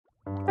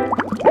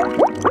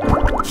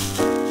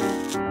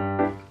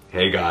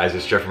Hey guys,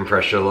 it's Jeff from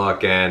Pressure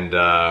Luck, and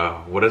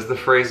what does the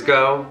phrase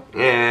go?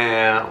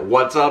 Yeah,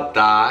 what's up,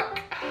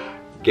 Doc?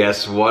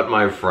 Guess what,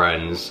 my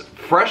friends?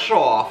 Fresh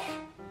off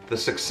the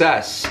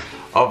success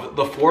of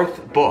the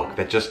 4th book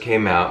that just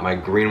came out, my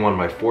green one,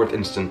 my 4th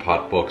Instant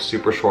Pot book,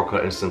 Super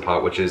Shortcut Instant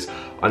Pot, which is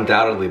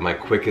undoubtedly my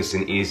quickest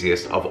and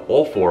easiest of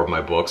all 4 of my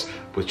books,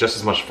 with just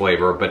as much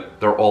flavor, but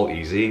they're all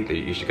easy.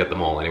 You should get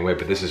them all anyway,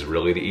 but this is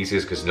really the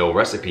easiest because no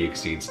recipe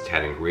exceeds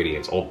 10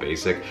 ingredients, all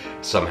basic.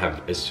 Some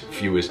have as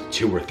few as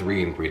 2 or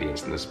 3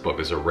 ingredients in this book.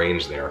 There's a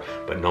range there,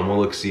 but none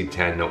will exceed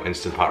 10, no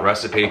Instant Pot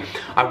recipe.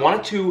 I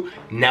wanted to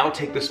now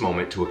take this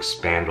moment to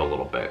expand a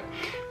little bit,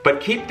 but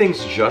keep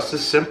things just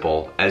as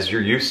simple as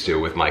you're used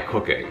to with my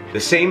cooking. The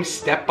same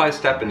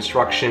step-by-step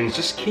instructions,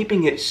 just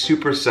keeping it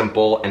super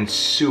simple and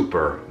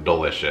super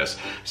delicious.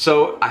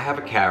 So I have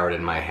a carrot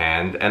in my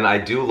hand, and I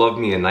do love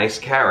me a nice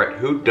carrot.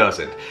 Who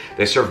doesn't?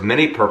 They serve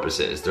many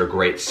purposes. They're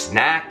great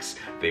snacks.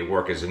 They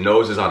work as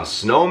noses on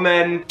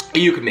snowmen.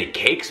 You can make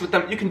cakes with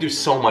them. You can do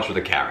so much with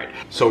a carrot.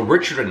 So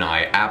Richard and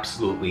I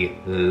absolutely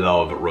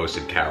love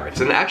roasted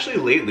carrots. And actually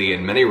lately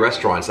in many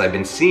restaurants I've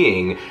been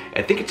seeing,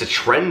 I think it's a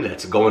trend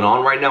that's going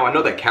on right now. I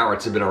know that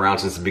carrots have been around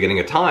since the beginning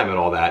of time and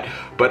all that,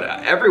 but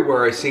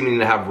everywhere I seem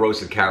to have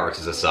roasted carrots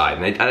as a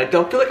side. And I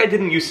don't feel like I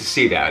didn't used to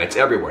see that. It's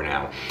everywhere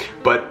now.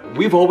 But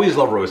we've always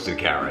loved roasted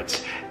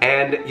carrots.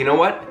 And you know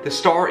what? The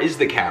star is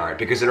the carrot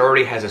because it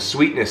already has a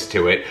sweetness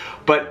to it.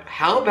 But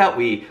how about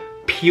we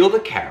peel the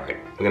carrot,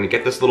 we're gonna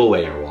get this little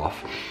layer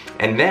off,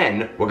 and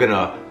then we're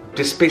gonna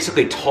just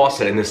basically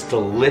toss it in this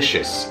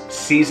delicious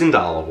seasoned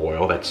olive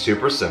oil that's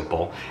super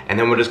simple, and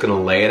then we're just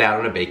gonna lay it out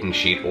on a baking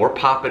sheet or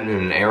pop it in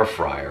an air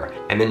fryer,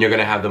 and then you're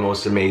gonna have the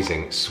most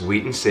amazing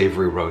sweet and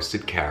savory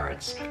roasted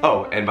carrots.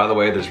 Oh, and by the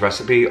way, this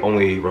recipe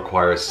only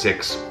requires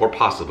 6 or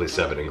possibly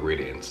 7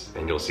 ingredients,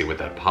 and you'll see what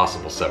that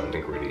possible 7th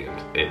ingredient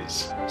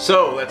is.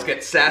 So let's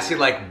get sassy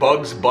like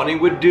Bugs Bunny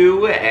would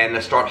do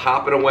and start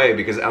hopping away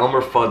because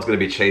Elmer Fudd's gonna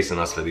be chasing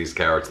us for these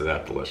carrots that are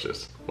that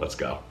delicious. Let's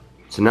go.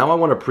 So now I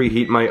want to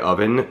preheat my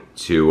oven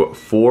to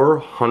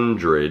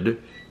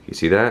 400, you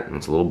see that?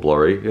 It's a little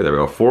blurry. Yeah, there we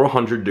go,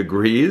 400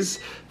 degrees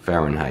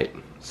Fahrenheit.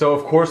 So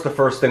of course the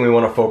first thing we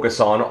want to focus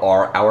on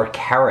are our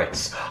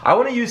carrots. I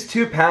want to use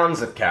 2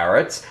 pounds of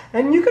carrots,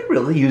 and you could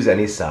really use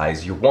any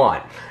size you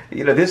want.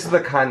 You know, this is the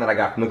kind that I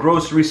got from the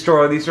grocery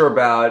store. These are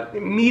about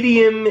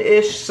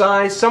medium-ish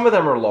size. Some of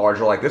them are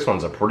larger, like this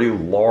one's a pretty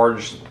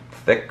large,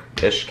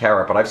 thick-ish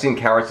carrot, but I've seen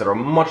carrots that are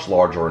much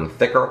larger and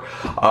thicker.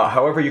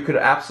 However, you could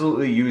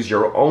absolutely use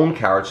your own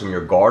carrots from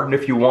your garden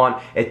if you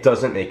want. It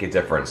doesn't make a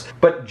difference.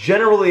 But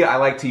generally, I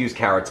like to use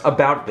carrots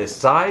about this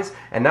size,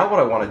 and now what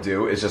I want to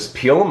do is just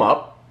peel them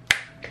up.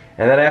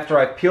 And then after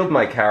I've peeled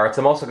my carrots,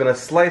 I'm also going to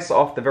slice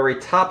off the very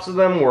tops of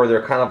them where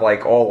they're kind of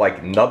like all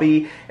like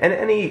nubby, and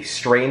any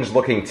strange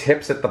looking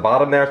tips at the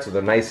bottom there so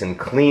they're nice and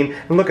clean.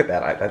 And look at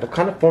that, that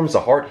kind of forms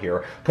a heart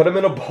here. Put them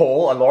in a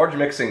bowl, a large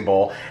mixing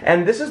bowl,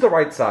 and this is the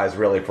right size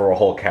really for a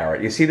whole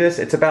carrot. You see this?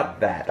 It's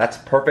about that. That's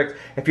perfect.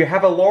 If you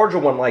have a larger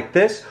one like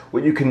this,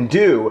 what you can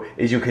do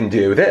is you can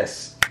do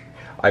this.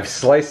 I've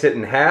sliced it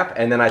in half,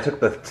 and then I took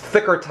the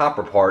thicker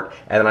topper part,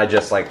 and then I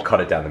just like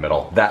cut it down the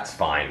middle. That's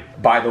fine.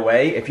 By the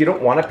way, if you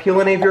don't want to peel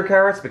any of your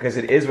carrots, because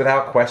it is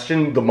without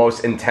question the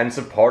most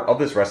intensive part of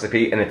this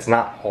recipe, and it's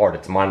not hard,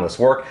 it's mindless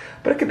work,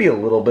 but it could be a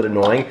little bit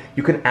annoying,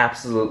 you can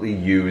absolutely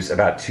use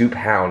about 2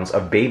 pounds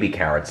of baby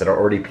carrots that are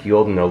already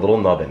peeled and they're little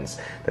nubbins.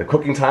 The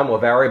cooking time will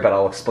vary, but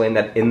I'll explain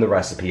that in the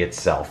recipe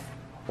itself.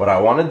 What I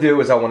want to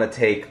do is I want to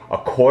take a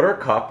 1/4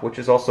 cup, which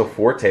is also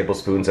 4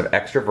 tablespoons of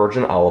extra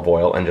virgin olive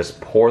oil, and just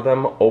pour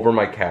them over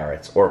my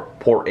carrots, or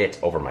pour it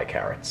over my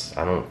carrots.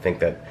 I don't think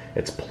that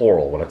it's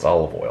plural when it's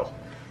olive oil.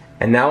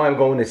 And now I'm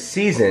going to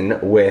season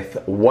with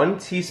 1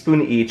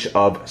 teaspoon each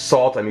of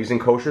salt. I'm using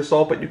kosher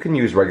salt, but you can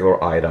use regular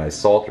iodized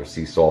salt or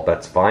sea salt,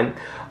 that's fine.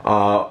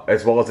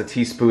 As well as a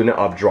teaspoon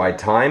of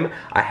dried thyme,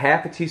 a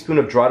 1/2 teaspoon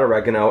of dried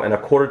oregano, and a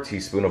 1/4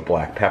 teaspoon of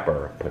black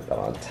pepper. Put that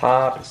on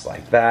top, just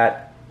like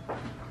that.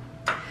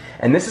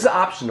 And this is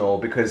optional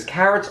because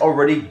carrots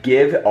already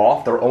give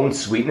off their own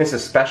sweetness,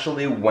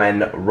 especially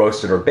when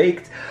roasted or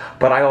baked,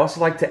 but I also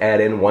like to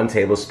add in 1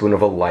 tablespoon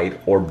of a light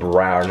or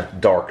brown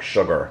dark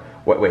sugar.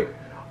 Wait,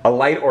 a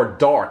light or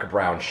dark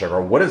brown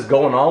sugar. What is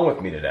going on with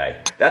me today?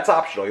 That's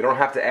optional. You don't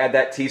have to add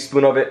that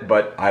teaspoon of it,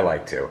 but I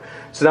like to.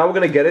 So now we're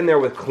gonna get in there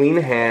with clean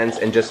hands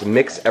and just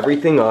mix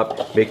everything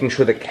up, making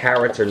sure the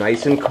carrots are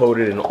nice and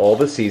coated in all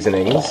the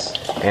seasonings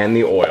and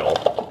the oil.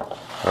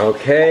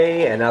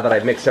 Okay, and now that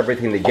I've mixed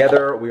everything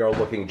together, we are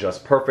looking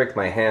just perfect.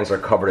 My hands are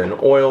covered in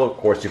oil. Of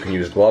course, you can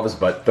use gloves,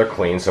 but they're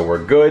clean, so we're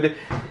good.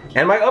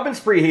 And my oven's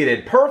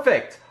preheated.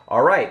 Perfect!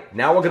 All right,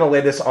 now we're gonna lay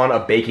this on a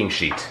baking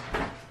sheet.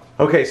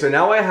 Okay, so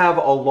now I have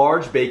a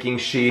large baking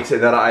sheet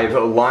that I've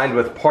lined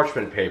with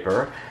parchment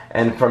paper,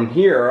 and from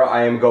here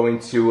I am going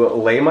to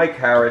lay my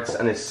carrots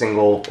in a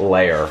single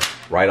layer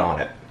right on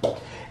it.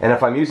 And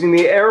if I'm using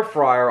the air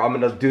fryer, I'm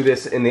going to do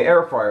this in the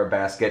air fryer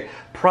basket,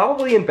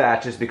 probably in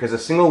batches because a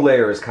single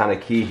layer is kind of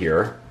key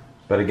here.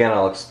 But again,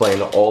 I'll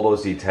explain all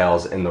those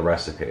details in the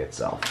recipe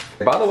itself.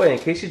 By the way, in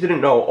case you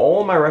didn't know,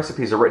 all my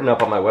recipes are written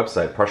up on my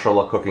website,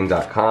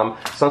 pressureluckcooking.com.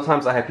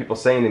 Sometimes I have people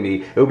saying to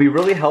me, it would be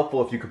really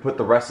helpful if you could put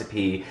the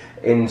recipe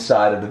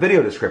inside of the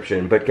video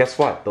description, but guess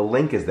what? The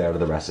link is there to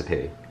the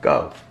recipe.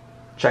 Go,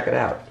 check it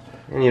out.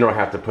 And you don't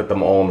have to put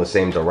them all in the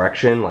same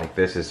direction, like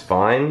this is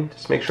fine.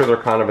 Just make sure they're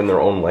kind of in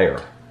their own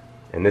layer.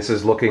 And this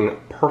is looking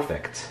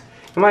perfect.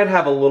 You might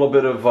have a little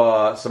bit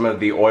of some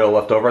of the oil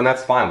left over, and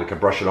that's fine. We can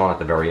brush it on at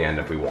the very end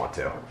if we want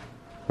to.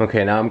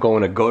 Okay, now I'm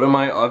going to go to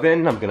my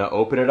oven. I'm going to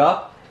open it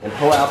up and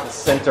pull out the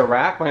center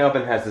rack. My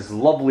oven has this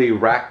lovely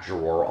rack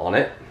drawer on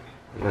it.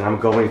 And then I'm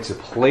going to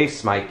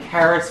place my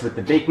carrots with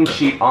the baking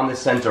sheet on the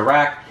center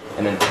rack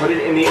and then put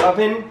it in the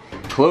oven,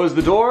 close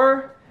the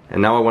door,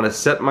 and now I want to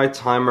set my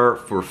timer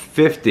for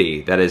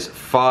 50. That is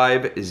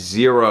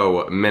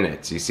 50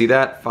 minutes. You see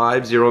that?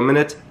 50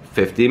 minutes,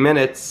 50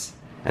 minutes.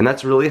 And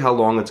that's really how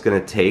long it's gonna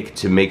take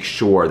to make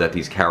sure that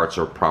these carrots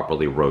are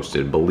properly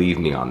roasted. Believe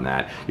me on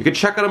that. You can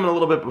check on them a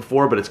little bit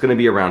before, but it's gonna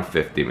be around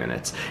 50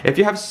 minutes. If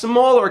you have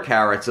smaller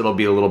carrots, it'll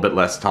be a little bit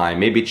less time.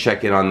 Maybe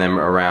check in on them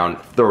around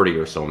 30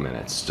 or so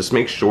minutes. Just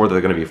make sure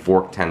they're gonna be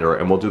fork tender,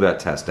 and we'll do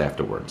that test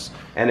afterwards.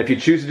 And if you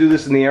choose to do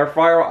this in the air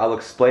fryer, I'll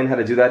explain how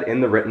to do that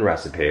in the written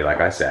recipe, like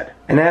I said.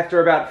 And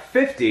after about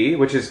 50,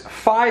 which is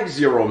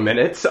 50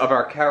 minutes of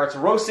our carrots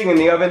roasting in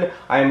the oven,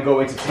 I am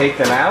going to take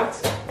them out.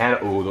 And,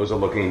 ooh, those are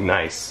looking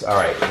nice. All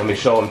right, let me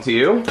show them to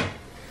you.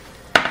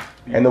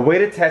 And the way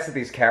to test that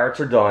these carrots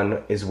are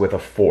done is with a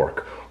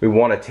fork. We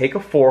want to take a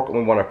fork and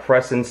we want to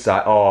press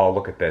inside. Oh,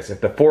 look at this.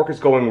 If the fork is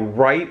going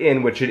right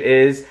in, which it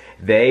is,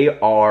 they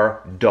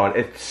are done.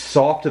 It's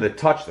soft to the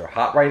touch. They're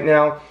hot right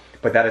now,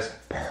 but that is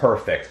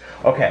perfect.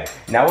 Okay,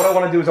 now what I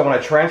want to do is I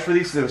want to transfer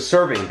these to the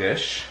serving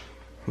dish.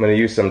 I'm going to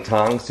use some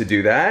tongs to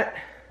do that.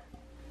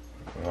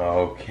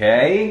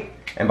 Okay.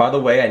 And by the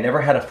way, I never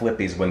had to flip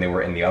these when they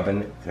were in the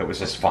oven. It was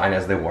just fine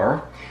as they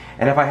were.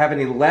 And if I have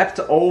any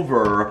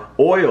leftover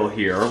oil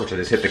here, which I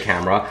just hit the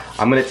camera,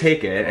 I'm gonna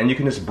take it and you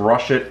can just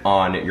brush it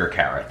on your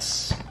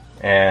carrots.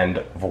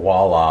 And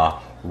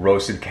voila,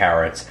 roasted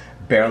carrots.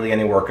 Barely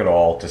any work at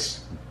all.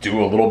 Just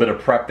do a little bit of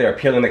prep there.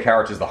 Peeling the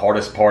carrots is the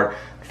hardest part.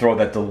 Throw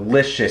that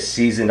delicious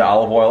seasoned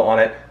olive oil on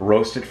it,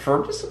 roast it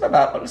for just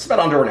about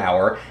under an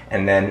hour,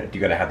 and then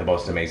you're gonna have the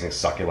most amazing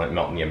succulent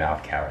melt in your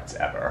mouth carrots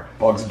ever.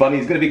 Bugs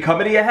Bunny's gonna be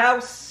coming to your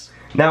house.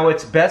 Now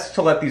it's best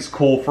to let these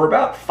cool for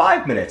about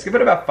 5 minutes. Give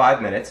it about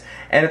 5 minutes,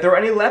 and if there are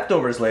any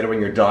leftovers later when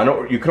you're done,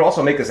 or you could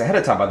also make this ahead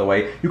of time by the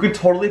way, you can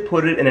totally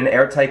put it in an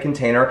airtight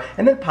container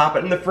and then pop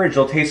it in the fridge.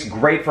 It'll taste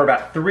great for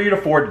about 3 to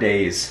 4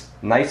 days.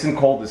 Nice and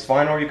cold is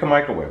fine, or you can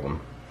microwave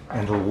them.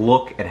 And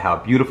look at how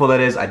beautiful that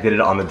is. I did it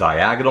on the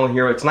diagonal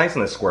here. It's nice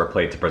on the square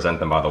plate to present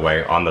them, by the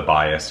way, on the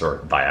bias or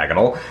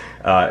diagonal.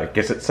 It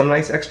gives it some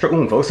nice extra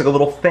oomph. It looks like a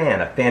little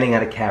fan, a fanning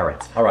out of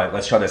carrots. All right,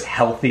 let's try this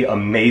healthy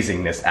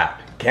amazingness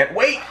app. Can't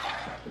wait!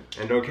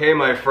 And okay,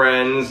 my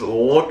friends,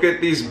 look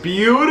at these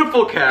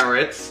beautiful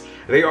carrots.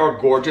 They are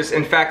gorgeous.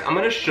 In fact, I'm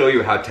gonna show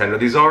you how tender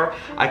these are.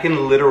 I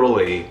can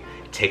literally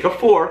take a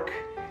fork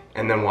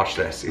and then watch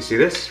this. You see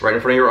this right in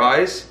front of your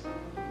eyes?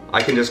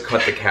 I can just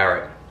cut the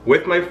carrot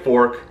with my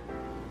fork.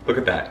 Look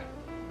at that.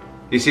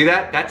 You see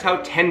that? That's how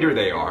tender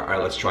they are. All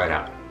right, let's try it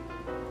out.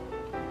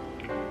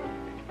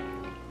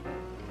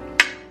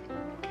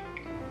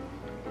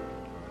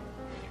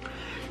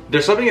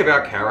 There's something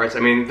about carrots, I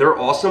mean, they're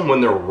awesome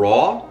when they're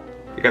raw.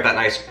 You got that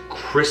nice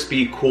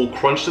crispy, cool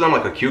crunch to them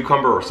like a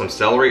cucumber or some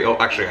celery. Oh,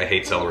 actually, I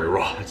hate celery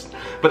raw.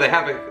 But they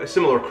have a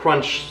similar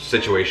crunch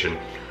situation.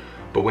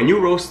 But when you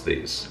roast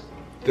these,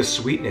 the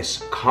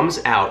sweetness comes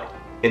out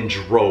in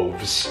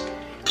droves.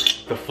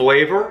 The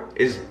flavor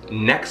is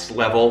next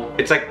level.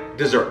 It's like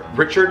dessert.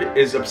 Richard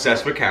is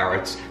obsessed with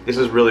carrots. This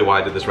is really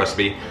why I did this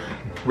recipe.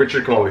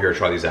 Richard, come over here and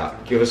try these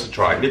out. Give us a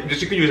try.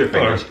 Just you can use your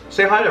fingers.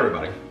 Say hi to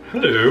everybody.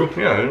 Hello.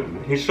 Yeah,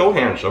 he's so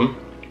handsome.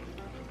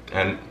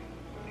 And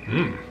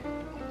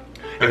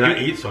and I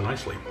eat so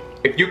nicely.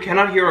 If you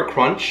cannot hear a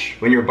crunch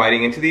when you're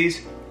biting into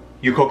these,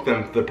 you cook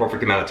them the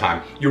perfect amount of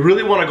time. You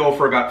really want to go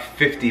for about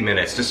 50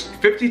 minutes, just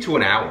 50 to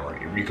an hour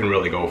you can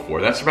really go for.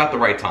 That's about the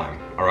right time,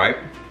 all right?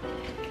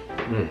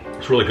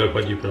 It's really good.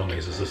 What do you put on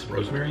these? Is this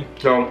rosemary?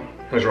 So,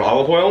 here's your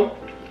olive oil,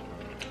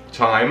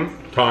 thyme,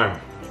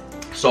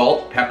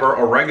 salt, pepper,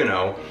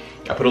 oregano.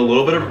 I put a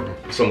little bit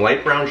of some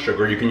light brown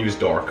sugar. You can use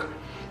dark.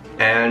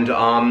 And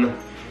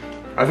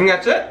I think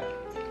that's it.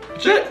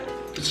 That's it.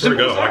 It's very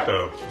good. I like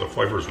the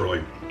flavors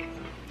really,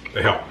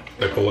 they help.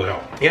 They pull it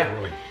out. Yeah.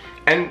 Really.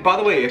 And by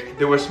the way, if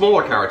there were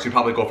smaller carrots, you'd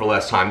probably go for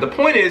less time. The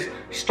point is,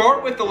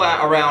 start with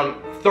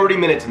around 30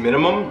 minutes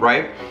minimum,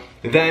 right?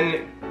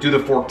 Then do the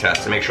fork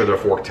test to make sure they're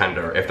fork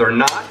tender. If they're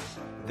not,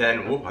 then,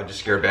 ooh, I just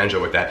scared Banjo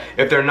with that.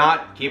 If they're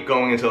not, keep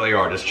going until they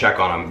are, just check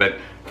on them. But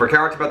for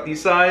carrots about these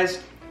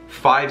size,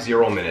 50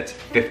 minutes,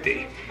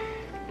 50.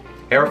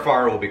 Air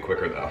fryer will be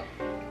quicker though,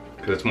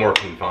 because it's more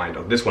confined.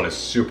 Oh, this one is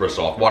super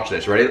soft. Watch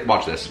this, ready?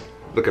 Watch this.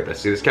 Look at this,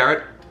 see this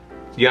carrot?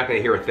 You're not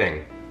gonna hear a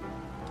thing.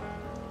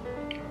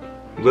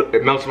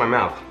 It melts in my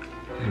mouth.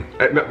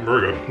 Very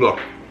good. Look.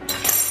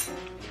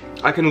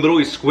 I can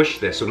literally squish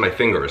this with my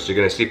fingers. So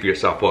you're gonna see for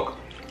yourself, look.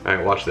 All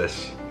right, watch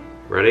this.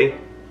 Ready?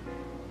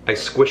 I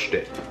squished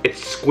it.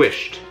 It's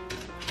squished.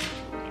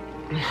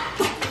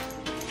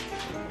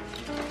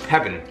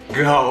 Heaven.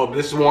 Oh,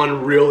 this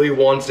one really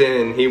wants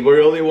in. He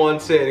really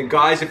wants in.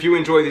 Guys, if you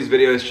enjoy these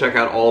videos, check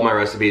out all my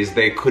recipes.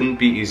 They couldn't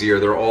be easier.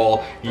 They're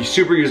all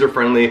super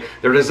user-friendly.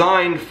 They're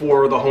designed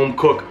for the home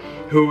cook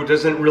who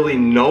doesn't really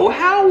know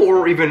how,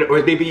 or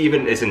maybe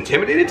even is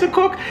intimidated to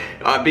cook,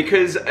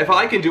 because if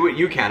I can do it,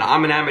 you can.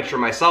 I'm an amateur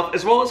myself,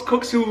 as well as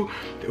cooks who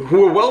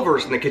are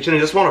well-versed in the kitchen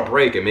and just want to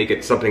break and make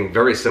it something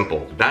very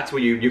simple. That's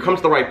where you come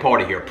to the right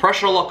party here.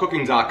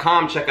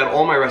 PressureLuckCooking.com, check out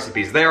all my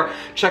recipes there,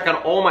 check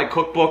out all my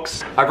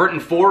cookbooks. I've written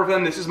 4 of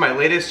them. This is my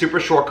latest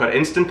super shortcut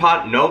Instant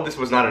Pot. No, this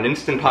was not an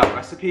Instant Pot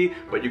recipe,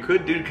 but you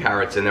could do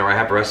carrots in there. I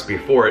have a recipe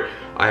for it.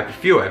 I have a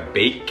few. I have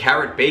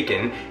carrot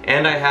bacon,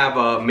 and I have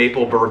a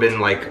maple bourbon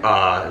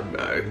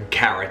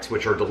carrots,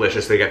 which are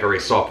delicious. They get very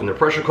soft when they're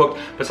pressure cooked,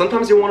 but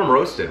sometimes you want them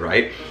roasted,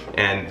 right?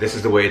 And this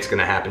is the way it's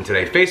gonna happen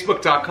today.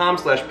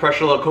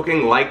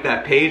 Facebook.com/PressureLuckCooking. Like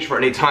that page for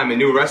any time a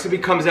new recipe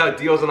comes out,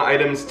 deals on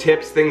items,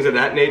 tips, things of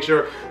that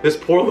nature. This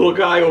poor little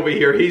guy over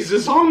here, he's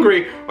just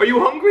hungry. Are you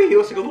hungry? He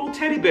looks like a little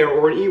teddy bear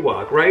or an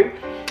Ewok, right?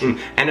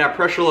 And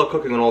Pressure Luck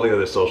Cooking on all the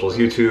other socials,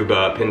 YouTube,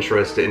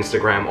 Pinterest,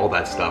 Instagram, all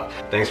that stuff.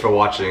 Thanks for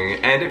watching.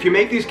 And if you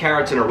make these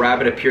carrots and a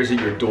rabbit appears at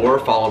your door,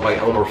 followed by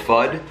Elmer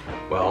Fudd,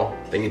 well,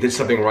 then you did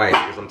something right,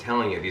 because I'm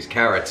telling you, these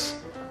carrots,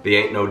 they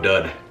ain't no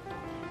dud.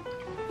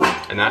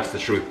 And that's the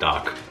truth,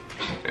 Doc.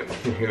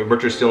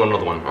 Richard's stealing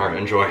another one. All right,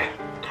 enjoy.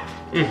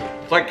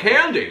 It's like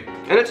candy,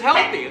 and it's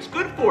healthy. It's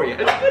good for you.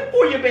 It's good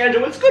for you,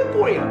 Banjo. It's good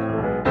for you.